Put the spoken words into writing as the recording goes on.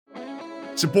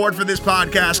Support for this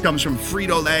podcast comes from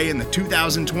Frito-Lay and the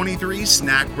 2023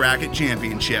 Snack Bracket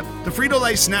Championship. The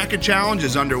Frito-Lay Snack-It Challenge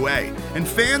is underway, and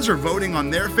fans are voting on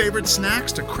their favorite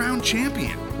snacks to crown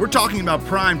champion. We're talking about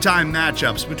prime-time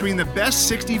matchups between the best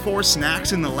 64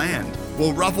 snacks in the land.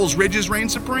 Will Ruffles Ridges reign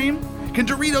supreme? Can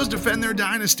Doritos defend their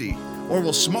dynasty? Or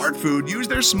will Smart Food use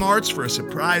their smarts for a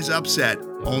surprise upset?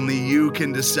 Only you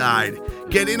can decide.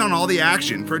 Get in on all the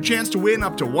action for a chance to win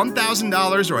up to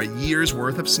 $1,000 or a year's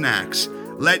worth of snacks.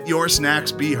 Let your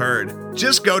snacks be heard.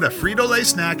 Just go to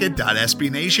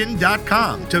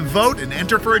fritolaysnacket.sbnation.com to vote and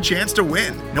enter for a chance to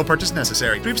win. No purchase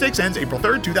necessary. Sweepstakes ends April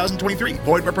 3rd, 2023.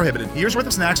 Void where prohibited. Year's worth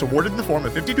of snacks awarded in the form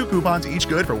of 52 coupons, each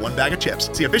good for one bag of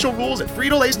chips. See official rules at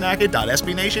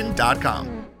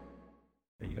fritolaysnacket.sbnation.com.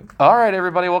 All right,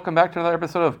 everybody, welcome back to another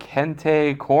episode of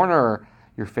Kente Corner,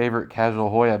 your favorite casual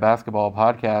Hoya basketball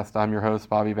podcast. I'm your host,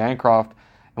 Bobby Bancroft,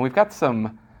 and we've got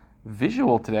some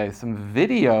visual today, some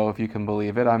video, if you can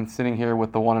believe it. I'm sitting here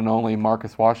with the one and only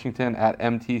Marcus Washington at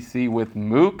MTC with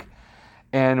Mook,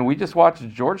 and we just watched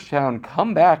Georgetown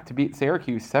come back to beat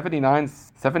Syracuse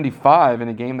 79-75 in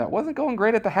a game that wasn't going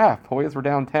great at the half. Hoyas were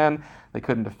down 10, they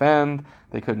couldn't defend,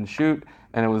 they couldn't shoot,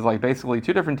 and it was like basically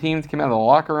two different teams came out of the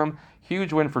locker room.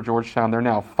 Huge win for Georgetown. They're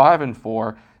now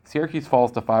 5-4. Syracuse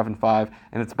falls to 5-5,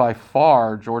 and it's by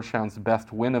far Georgetown's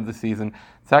best win of the season.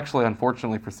 It's actually,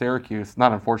 unfortunately for Syracuse,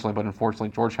 not unfortunately, but unfortunately,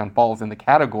 Georgetown falls in the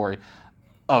category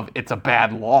of it's a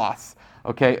bad loss.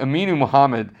 Okay, Aminu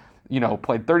Mohammed,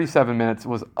 played 37 minutes,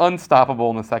 was unstoppable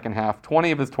in the second half,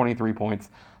 20 of his 23 points,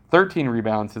 13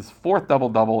 rebounds, his fourth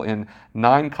double-double in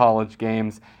 9 college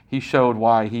games. He showed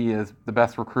why he is the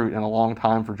best recruit in a long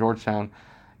time for Georgetown.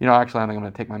 Actually, I think I'm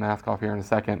going to take my mask off here in a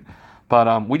second.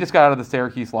 But we just got out of the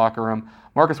Syracuse locker room.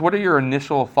 Marcus, what are your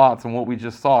initial thoughts on what we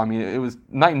just saw? I mean, it was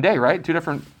night and day, right? Two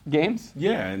different games?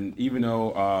 Yeah, and even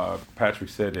though Patrick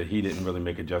said that he didn't really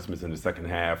make adjustments in the second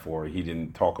half or he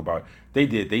didn't talk about, they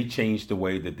did. They changed the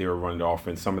way that they were running the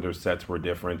offense. Some of their sets were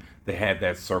different. They had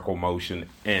that circle motion,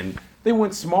 and they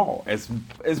went small. As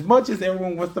much as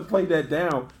everyone wants to play that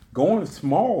down, going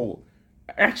small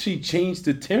actually changed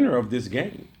the tenor of this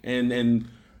game. And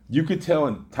you could tell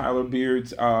in Tyler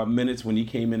Beard's minutes when he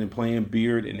came in and playing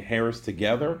Beard and Harris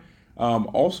together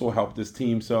also helped this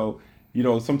team. So,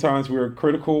 sometimes we're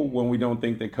critical when we don't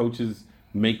think that coaches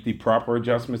make the proper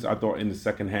adjustments. I thought in the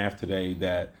second half today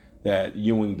that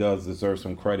Ewing does deserve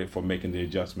some credit for making the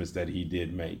adjustments that he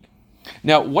did make.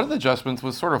 Now, one of the adjustments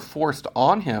was sort of forced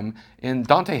on him, and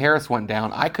Dante Harris went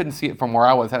down. I couldn't see it from where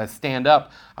I was. I had to stand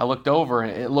up. I looked over,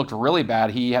 and it looked really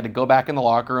bad. He had to go back in the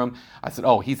locker room. I said,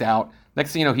 oh, he's out.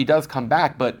 Next thing you know, he does come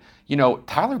back. But,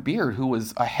 Tyler Beard, who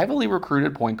was a heavily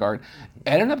recruited point guard,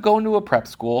 ended up going to a prep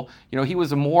school. He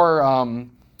was a more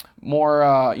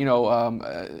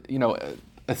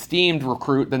esteemed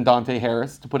recruit than Dante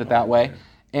Harris, to put it that way.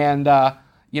 And,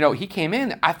 he came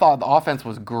in. I thought the offense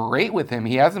was great with him.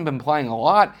 He hasn't been playing a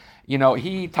lot.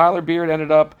 Tyler Beard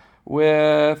ended up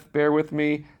with, bear with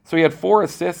me, so he had 4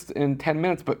 assists in 10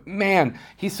 minutes. But, man,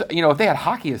 if they had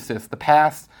hockey assists, the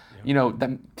pass,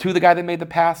 to the guy that made the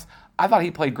pass, I thought he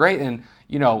played great. And,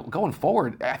 going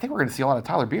forward, I think we're going to see a lot of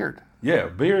Tyler Beard. Yeah,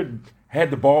 Beard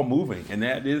had the ball moving, and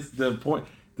that is the point.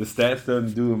 The stats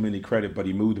doesn't do him any credit, but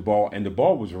he moved the ball, and the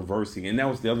ball was reversing. And that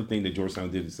was the other thing that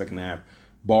Georgetown did in the second half,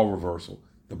 ball reversal.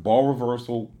 The ball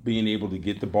reversal, being able to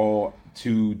get the ball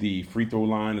to the free throw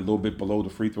line, a little bit below the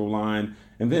free throw line,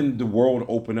 and then the world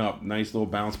open up. Nice little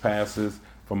bounce passes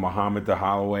from Mohammed to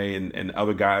Holloway and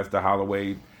other guys to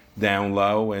Holloway down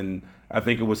low. And I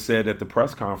think it was said at the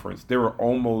press conference, they were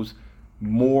almost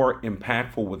more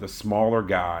impactful with a smaller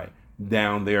guy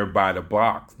down there by the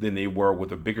box than they were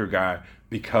with a bigger guy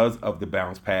because of the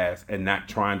bounce pass and not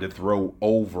trying to throw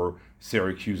over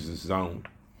Syracuse's zone.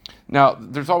 Now,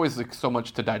 there's always so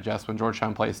much to digest when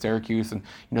Georgetown plays Syracuse, and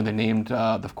they named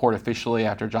the court officially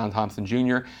after John Thompson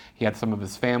Jr. He had some of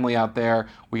his family out there.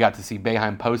 We got to see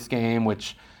Boeheim post-game,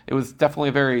 which it was definitely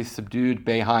a very subdued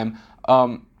Boeheim.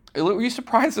 Were you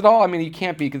surprised at all? I mean, you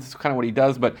can't be because it's kind of what he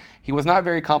does, but he was not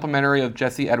very complimentary of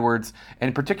Jesse Edwards,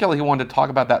 and particularly he wanted to talk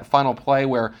about that final play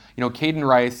where, Caden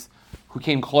Rice, who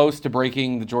came close to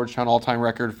breaking the Georgetown all-time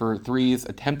record for threes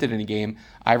attempted in a game.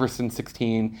 Iverson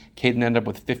 16, Caden ended up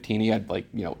with 15. He had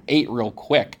 8 real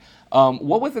quick.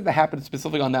 What was it that happened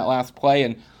specifically on that last play?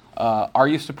 And are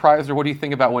you surprised, or what do you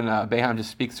think about when Boeheim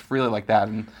just speaks freely like that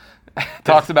and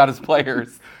talks about his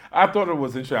players? I thought it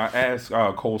was interesting. I asked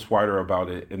Cole Swider about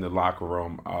it in the locker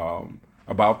room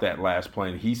about that last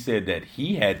play. And he said that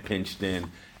he had pinched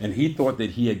in, and he thought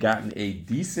that he had gotten a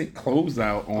decent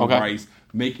closeout on Rice,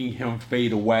 making him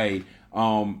fade away.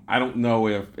 I don't know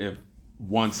if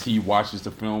once he watches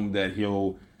the film that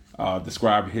he'll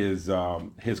describe his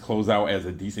closeout as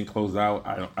a decent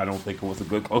closeout. I don't think it was a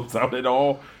good closeout at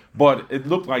all. But it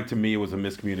looked like to me it was a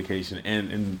miscommunication.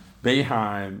 And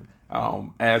Boeheim,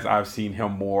 as I've seen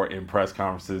him more in press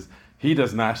conferences, he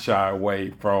does not shy away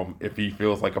from if he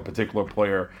feels like a particular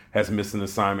player has missed an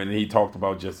assignment. And he talked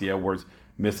about Jesse Edwards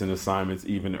missing assignments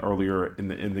even earlier in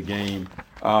the game.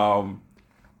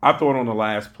 I thought on the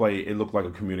last play it looked like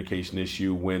a communication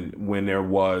issue when there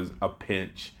was a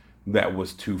pinch that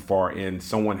was too far in.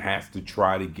 Someone has to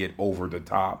try to get over the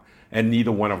top, and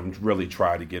neither one of them really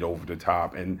tried to get over the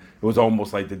top. And it was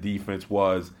almost like the defense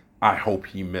was, I hope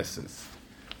he misses,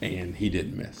 and he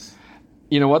didn't miss.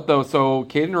 You know what, though? So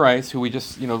Caden Rice, who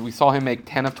we saw him make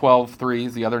 10 of 12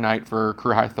 threes the other night for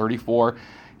career high 34.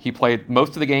 He played most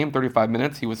of the game, 35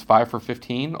 minutes. He was 5 for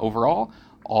 15 overall.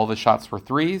 All the shots were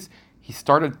threes. He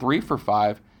started 3 for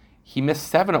 5. He missed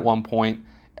 7 at one point.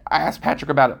 I asked Patrick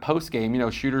about it post-game.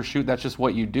 Shooters shoot, that's just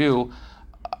what you do.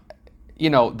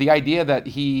 The idea that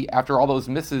he, after all those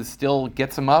misses, still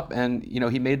gets him up and,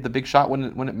 he made the big shot when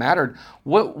it mattered.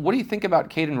 What do you think about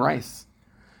Caden Rice?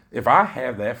 If I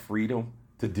have that freedom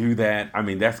to do that,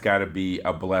 that's got to be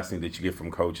a blessing that you get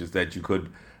from coaches, that you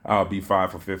could be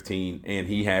 5 for 15, and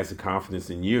he has the confidence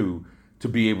in you to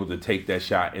be able to take that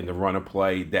shot and to run a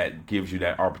play that gives you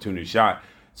that opportunity shot.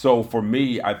 So for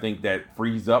me, I think that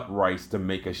frees up Rice to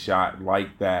make a shot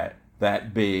like that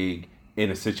big in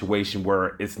a situation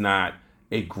where it's not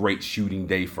a great shooting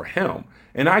day for him.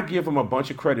 And I give him a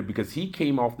bunch of credit because he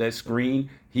came off that screen,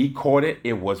 he caught it,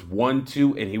 it was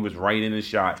 1-2, and he was right in the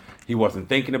shot. He wasn't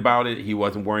thinking about it, he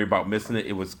wasn't worried about missing it,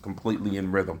 it was completely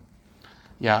in rhythm.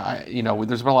 Yeah,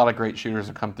 there's been a lot of great shooters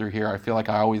that come through here. I feel like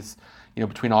I always,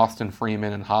 between Austin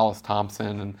Freeman and Hollis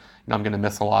Thompson, and I'm going to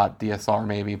miss a lot, DSR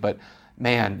maybe, but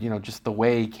man, just the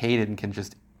way Caden can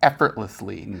just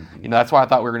effortlessly, that's why I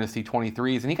thought we were going to see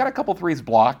 23s, and he got a couple threes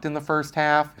blocked in the first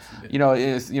half.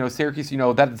 Syracuse,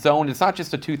 that zone, it's not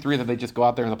just a 2-3 that they just go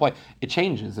out there and they play. It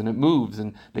changes and it moves,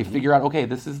 and they figure out, okay,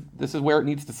 this is where it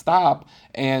needs to stop,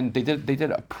 and they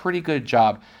did a pretty good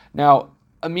job. Now,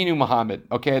 Aminu Mohammed,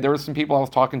 okay, there were some people I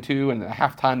was talking to and at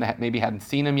halftime that maybe hadn't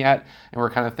seen him yet, and we're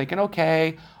kind of thinking,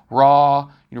 okay, raw,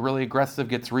 really aggressive,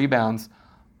 gets rebounds.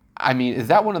 Is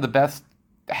that one of the best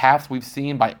halves we've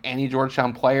seen by any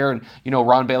Georgetown player? And,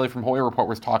 Ron Bailey from Hoya Report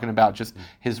was talking about just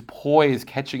his poise,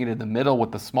 catching it in the middle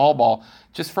with the small ball.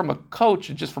 Just from a coach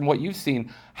and just from what you've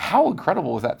seen, how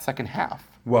incredible was that second half?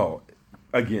 Well,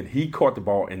 again, he caught the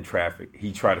ball in traffic.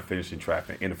 He tried to finish in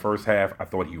traffic. In the first half, I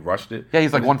thought he rushed it. Yeah,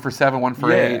 he's like 1 for 7, 1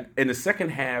 for 8. In the second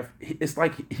half, it's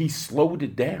like he slowed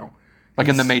it down. Like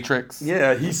in the Matrix.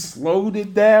 Yeah, he slowed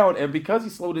it down. And because he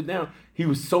slowed it down, he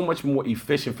was so much more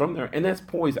efficient from there. And that's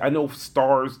poise. I know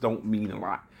stars don't mean a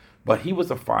lot, but he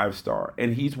was a 5-star.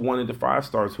 And he's one of the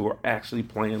 5-stars who are actually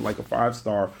playing like a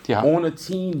 5-star on a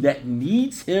team that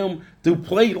needs him to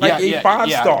play like a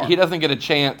 5-star. He doesn't get a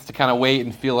chance to kind of wait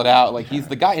and feel it out. Like he's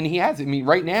the guy. And he has it.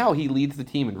 Right now he leads the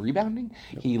team in rebounding.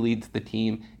 Yep. He leads the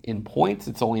team in points.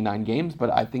 It's only 9 games, but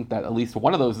I think that at least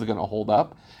one of those is going to hold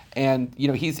up. And,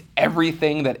 he's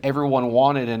everything that everyone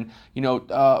wanted. And,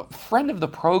 friend of the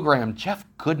program, Jeff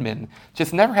Goodman,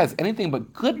 just never has anything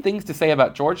but good things to say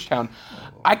about Georgetown.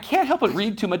 I can't help but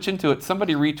read too much into it.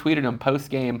 Somebody retweeted him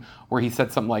post-game where he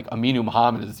said something like, Aminu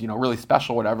Mohammed is, really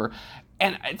special, whatever.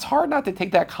 And it's hard not to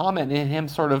take that comment and him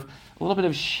sort of a little bit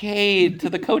of shade to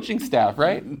the coaching staff,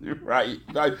 right? Right.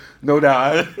 No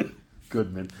doubt.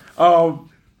 Goodman.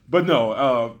 But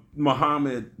no,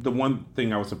 Mohammed, the one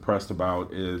thing I was impressed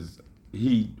about is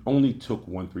he only took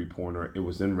 1 3-pointer. It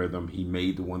was in rhythm. He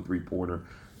made the 1 3-pointer,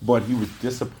 but he was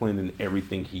disciplined in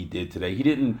everything he did today. He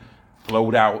didn't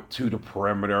float out to the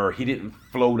perimeter. He didn't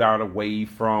float out away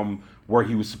from where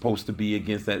he was supposed to be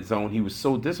against that zone. He was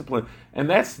so disciplined, and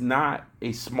that's not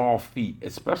a small feat,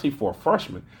 especially for a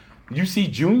freshman. You see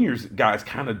juniors, guys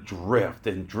kind of drift.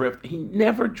 He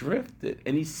never drifted,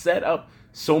 and he set up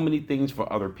so many things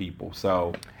for other people.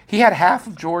 So he had half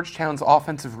of Georgetown's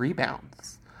offensive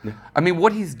rebounds. Yeah.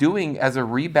 What he's doing as a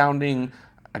rebounding,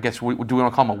 I guess, do we want to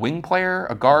call him a wing player,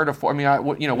 a guard,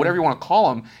 whatever you want to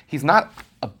call him. He's not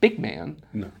a big man.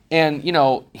 No. And,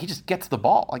 he just gets the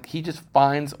ball. Like, he just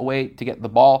finds a way to get the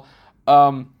ball.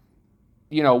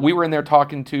 We were in there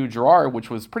talking to Gerard, which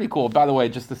was pretty cool. By the way,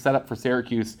 just the setup for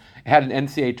Syracuse, it had an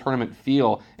NCAA tournament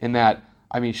feel in that,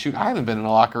 I haven't been in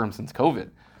a locker room since COVID.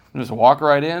 Just walk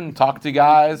right in, talk to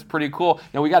guys, pretty cool.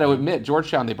 Now, we got to admit,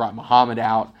 Georgetown, they brought Mohammed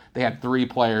out. They had 3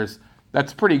 players.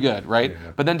 That's pretty good, right?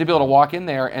 Yeah. But then to be able to walk in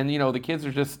there and, the kids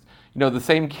are just, the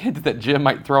same kids that Jim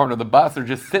might throw under the bus are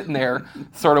just sitting there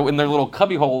sort of in their little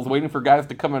cubby holes waiting for guys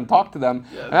to come and talk to them.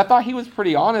 Yes. And I thought he was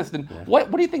pretty honest. And what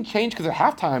do you think changed? Because at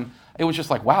halftime, it was just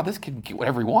like, wow, this kid can get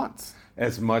whatever he wants.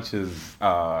 As much as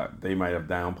they might have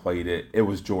downplayed it, it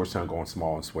was Georgetown going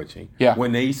small and switching. Yeah.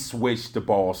 When they switched the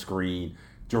ball screen,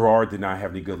 Gerard did not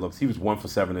have any good looks. He was 1 for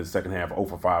 7 in the second half, 0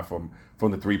 for 5 from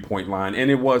the three-point line.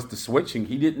 And it was the switching.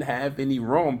 He didn't have any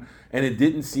room, and it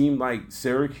didn't seem like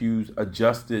Syracuse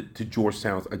adjusted to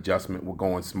Georgetown's adjustment with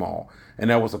going small. And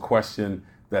that was a question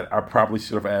that I probably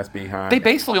should have asked behind. They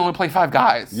basically only play 5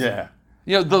 guys. Yeah.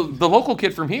 The local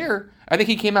kid from here, I think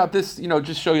he came out this,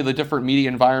 just show you the different media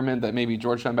environment that maybe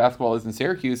Georgetown basketball is in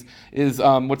Syracuse, is,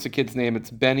 what's the kid's name? It's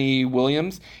Benny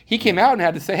Williams. He came out and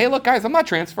had to say, hey, look, guys, I'm not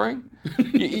transferring.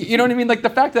 you know what I mean? Like, the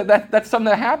fact that's something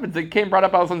that happens. It came brought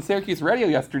up, I was on Syracuse radio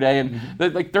yesterday, and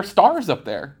they're stars up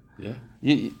there. Yeah.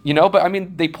 But I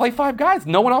mean, they play 5 guys.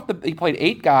 He played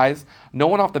 8 guys. No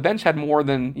one off the bench had more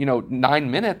than,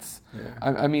 9 minutes. Yeah.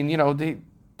 I mean,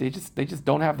 they just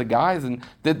don't have the guys, and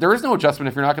there is no adjustment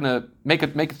if you're not going to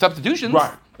make substitutions.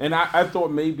 Right. And I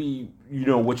thought maybe,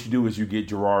 what you do is you get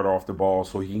Gerard off the ball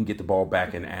so he can get the ball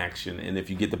back in action. And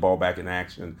if you get the ball back in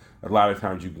action, a lot of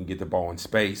times you can get the ball in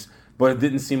space. But it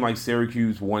didn't seem like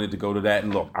Syracuse wanted to go to that.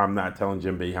 And look, I'm not telling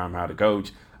Jim Boeheim how to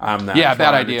coach. I'm not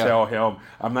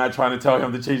trying to tell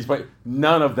him to change his play.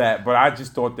 None of that. But I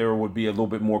just thought there would be a little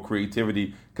bit more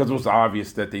creativity because it was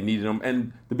obvious that they needed them.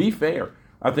 And to be fair,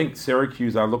 I think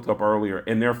Syracuse, I looked up earlier,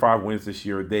 in their 5 wins this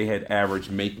year, they had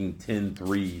averaged making 10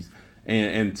 threes.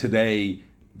 And today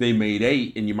they made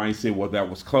 8, and you might say, well, that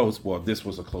was close. Well, this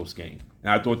was a close game.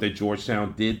 And I thought that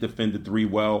Georgetown did defend the 3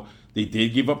 well. They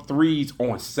did give up 3s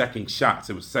on second shots.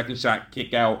 It was second shot,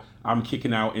 kick out. I'm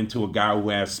kicking out into a guy who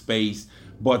has space.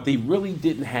 But they really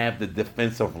didn't have the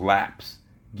defensive lapse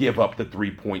give up the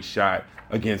 3-point shot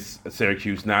against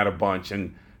Syracuse, not a bunch.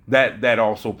 And that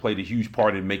also played a huge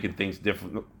part in making things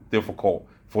difficult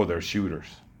for their shooters.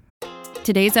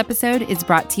 Today's episode is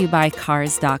brought to you by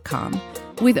Cars.com.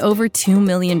 With over 2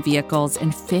 million vehicles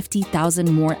and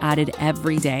 50,000 more added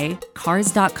every day,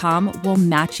 Cars.com will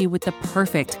match you with the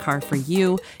perfect car for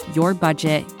you, your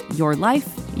budget, your life,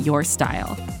 your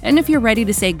style. And if you're ready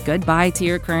to say goodbye to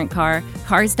your current car,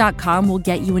 Cars.com will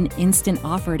get you an instant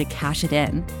offer to cash it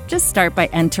in. Just start by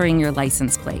entering your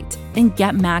license plate and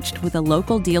get matched with a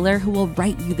local dealer who will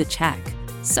write you the check.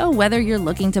 So whether you're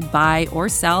looking to buy or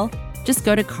sell, just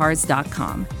go to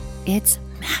Cars.com. It's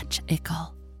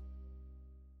magical.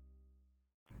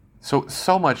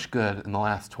 So much good in the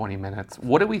last 20 minutes.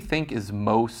 What do we think is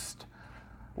most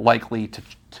likely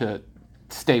to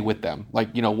stay with them?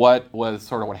 Like, what was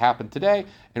sort of what happened today,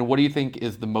 and what do you think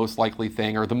is the most likely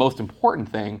thing or the most important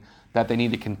thing that they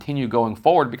need to continue going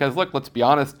forward? Because, look, let's be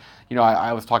honest,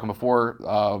 I was talking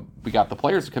before we got the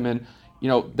players to come in,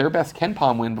 their best Ken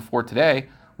Pom win before today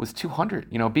was 200,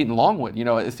 beating Longwood.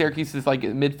 Syracuse is like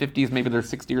mid-50s, maybe they're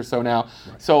 60 or so now.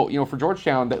 Right. So, for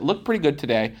Georgetown, that looked pretty good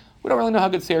today. We don't really know how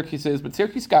good Syracuse is, but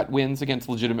Syracuse got wins against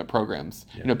legitimate programs.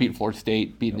 Yeah. Beating Florida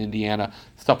State, beating Indiana,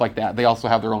 stuff like that. They also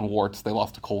have their own warts. They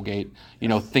lost to Colgate,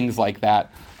 things like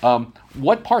that.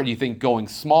 What part do you think going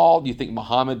small? Do you think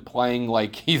Mohammed playing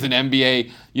like he's an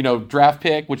NBA, draft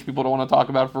pick, which people don't want to talk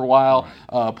about for a while,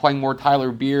 right. Playing more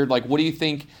Tyler Beard? Like, what do you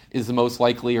think is the most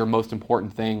likely or most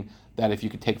important thing that if you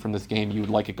could take from this game, you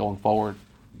would like it going forward?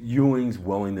 Ewing's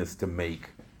willingness to make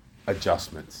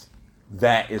adjustments.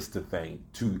 That is the thing,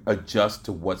 to adjust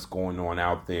to what's going on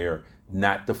out there,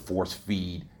 not to force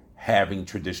feed, having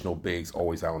traditional bigs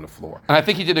always out on the floor. And I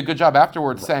think he did a good job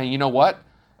afterwards saying, you know what?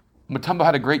 Mutombo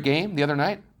had a great game the other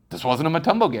night. This wasn't a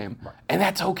Mutombo game. Right. And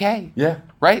that's okay. Yeah.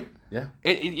 Right? Yeah.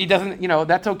 He doesn't,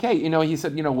 that's okay. He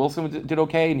said, Wilson did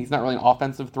okay, and he's not really an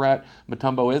offensive threat.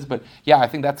 Mutombo is. But, yeah, I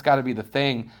think that's got to be the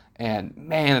thing. And,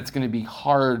 man, it's going to be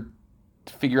hard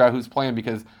to figure out who's playing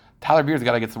because Tyler Beard's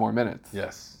got to get some more minutes.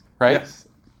 Yes. Right? Yes,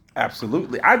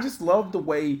 absolutely. I just love the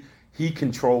way he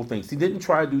controlled things. He didn't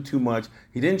try to do too much.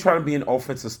 He didn't try to be an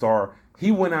offensive star.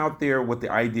 He went out there with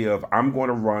the idea of, I'm going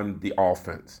to run the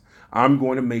offense. I'm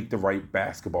going to make the right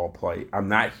basketball play. I'm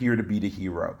not here to be the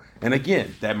hero. And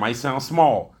again, that might sound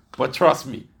small, but trust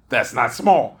me, that's not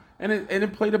small. And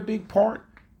it played a big part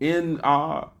in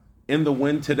the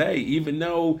win today, even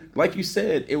though, like you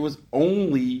said, it was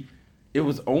only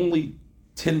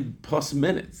 10 plus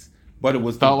minutes. But it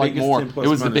was the biggest 10 plus minutes. It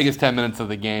was the biggest 10 minutes of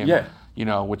the game,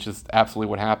 which is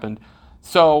absolutely what happened.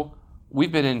 So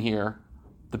we've been in here.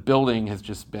 The building has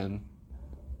just been,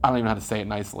 I don't even know how to say it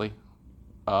nicely,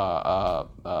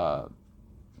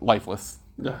 lifeless.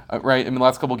 Yeah. Right? The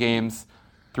last couple games,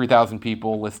 3,000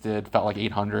 people listed, felt like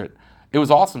 800. It was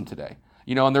awesome today.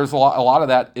 And there's a lot of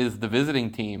that is the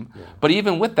visiting team. Yeah. But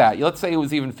even with that, let's say it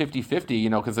was even 50-50,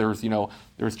 because there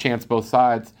was chance both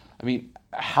sides.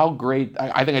 How great,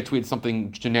 I think I tweeted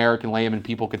something generic and layman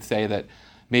people could say that,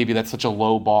 maybe that's such a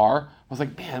low bar. I was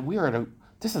like, man,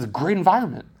 this is a great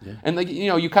environment. Yeah. And like,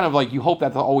 you kind of like, you hope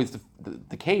that's always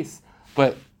the case,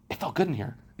 but it felt good in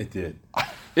here. It did.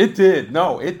 It did.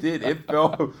 No, it did. It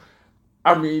felt,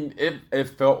 I mean, it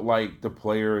felt like the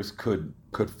players could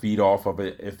feed off of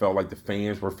it. It felt like the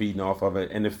fans were feeding off of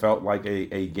it. And it felt like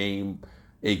a game,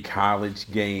 a college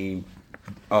game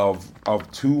of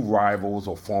two rivals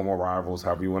or former rivals,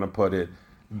 however you want to put it,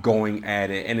 going at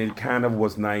it. And it kind of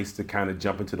was nice to kind of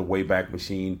jump into the Wayback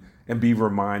Machine and be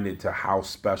reminded to how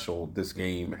special this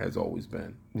game has always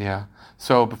been. Yeah.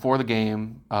 So before the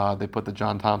game, they put the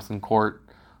John Thompson court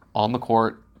on the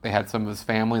court. They had some of his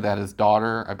family, that his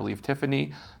daughter, I believe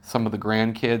Tiffany, some of the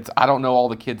grandkids. I don't know all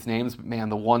the kids' names, but man,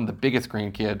 the biggest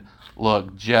grandkid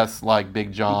looked just like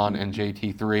Big John and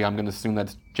JT3. I'm going to assume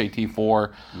that's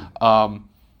JT4.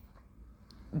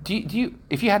 Do you,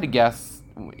 if you had to guess,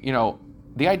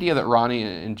 the idea that Ronnie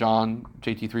and John,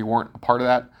 JT3, weren't a part of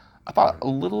that, I thought a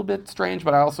little bit strange,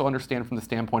 but I also understand from the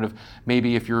standpoint of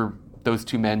maybe if you're those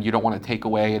two men, you don't want to take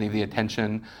away any of the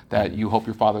attention that you hope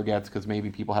your father gets because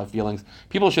maybe people have feelings.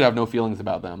 People should have no feelings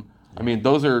about them. I mean,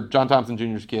 those are John Thompson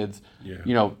Jr.'s kids.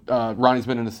 Yeah. Ronnie's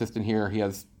been an assistant here. He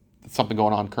has something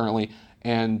going on currently.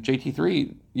 And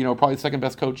JT3, probably the second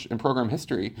best coach in program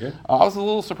history. Yeah. I was a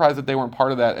little surprised that they weren't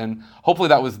part of that, and hopefully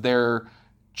that was their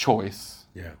choice.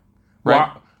 Yeah. Right?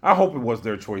 Well, I hope it was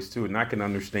their choice too, and I can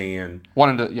understand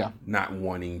not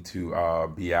wanting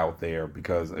to be out there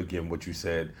because, again, what you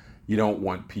said, you don't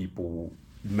want people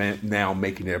now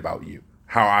making it about you.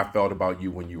 How I felt about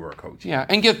you when you were a coach. Yeah,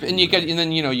 and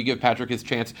then you give Patrick his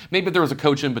chance. Maybe there was a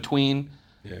coach in between.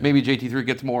 Yeah. Maybe JT3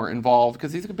 gets more involved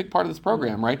because he's a big part of this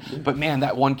program, right? Yeah. But man,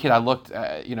 that one kid I looked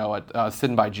at, at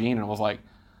sitting by Gene and was like,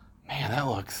 man, that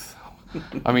looks.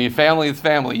 I mean, family is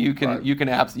family. You can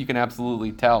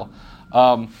absolutely tell.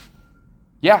 So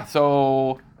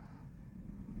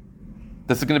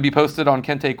this is going to be posted on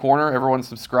Kente Corner. Everyone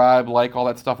subscribe, like, all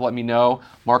that stuff. Let me know.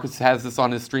 Marcus has this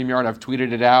on his StreamYard. I've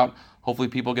tweeted it out. Hopefully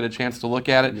people get a chance to look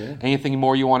at it. Yeah. Anything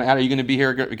more you want to add? Are you going to be here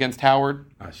against Howard?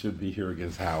 I should be here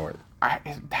against Howard.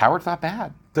 Howard's not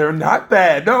bad. They're not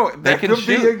bad. No, they can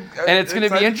shoot. And it's going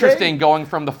to be interesting going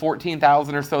from the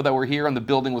 14,000 or so that were here and the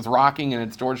building was rocking and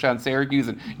it's Georgetown, Syracuse,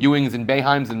 and Ewings and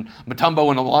Boeheims and Mutombo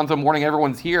and Alonzo Mourning.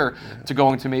 Everyone's here to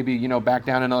going to maybe, back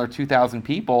down another 2,000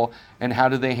 people. And how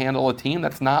do they handle a team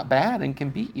that's not bad and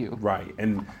can beat you? Right.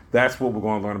 And that's what we're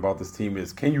going to learn about this team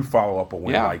is can you follow up a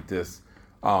win like this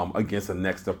against a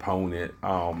next opponent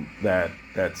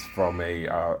that's from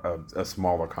a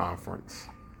smaller conference?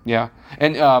 Yeah,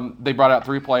 and they brought out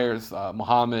three players,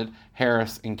 Mohammed,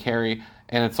 Harris, and Carey,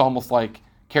 and it's almost like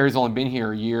Carey's only been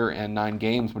here a year and 9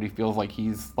 games, but he feels like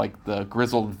he's like the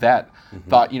grizzled vet. Mm-hmm.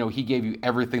 Thought, he gave you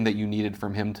everything that you needed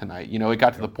from him tonight. It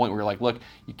got to the point where you're like, look,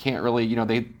 you can't really,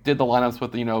 they did the lineups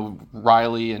with,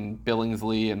 Riley and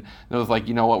Billingsley, and it was like,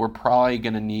 we're probably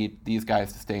going to need these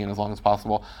guys to stay in as long as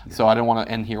possible. Yeah. So I didn't want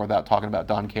to end here without talking about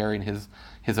Don Carey and his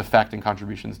effect and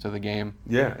contributions to the game.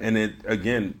 Yeah, and it,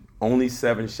 again, only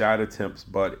 7 shot attempts,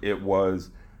 but it was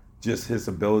just his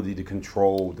ability to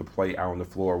control the play out on the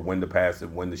floor, when to pass it,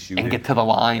 when to shoot and get to the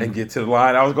line.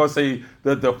 I was going to say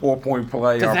the 4-point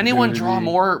play. Does anyone draw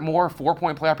more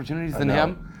 4-point play opportunities than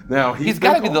him? Now he's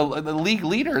got to be the league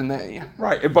leader in that.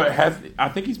 Right, but I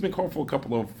think he's been called for a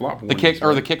couple of flop the kick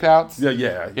or the kickouts.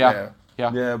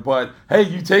 Yeah. But hey,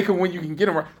 you take him when you can get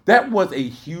him right. That was a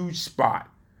huge spot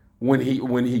when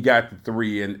he got the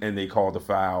 3 and they called the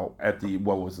foul at the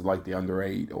the under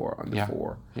 8 or under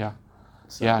 4. Yeah.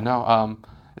 So. Yeah, no,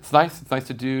 it's nice. It's nice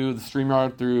to do the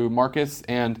StreamYard through Marcus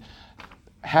and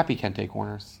happy Kente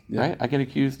Corners, right? I get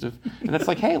accused of, and it's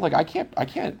like, hey, I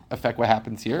can't affect what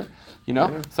happens here,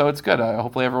 Yeah. So it's good.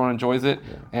 Hopefully everyone enjoys it,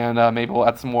 and maybe we'll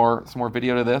add some more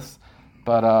video to this.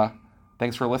 But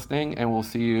thanks for listening, and we'll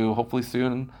see you hopefully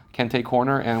soon, Kente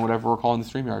Corner and whatever we're calling the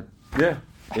StreamYard. Yeah,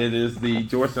 it is the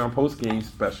Georgetown post-game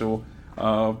special,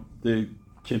 the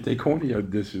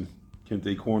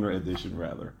Kente Corner edition,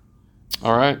 rather.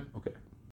 All right. Okay.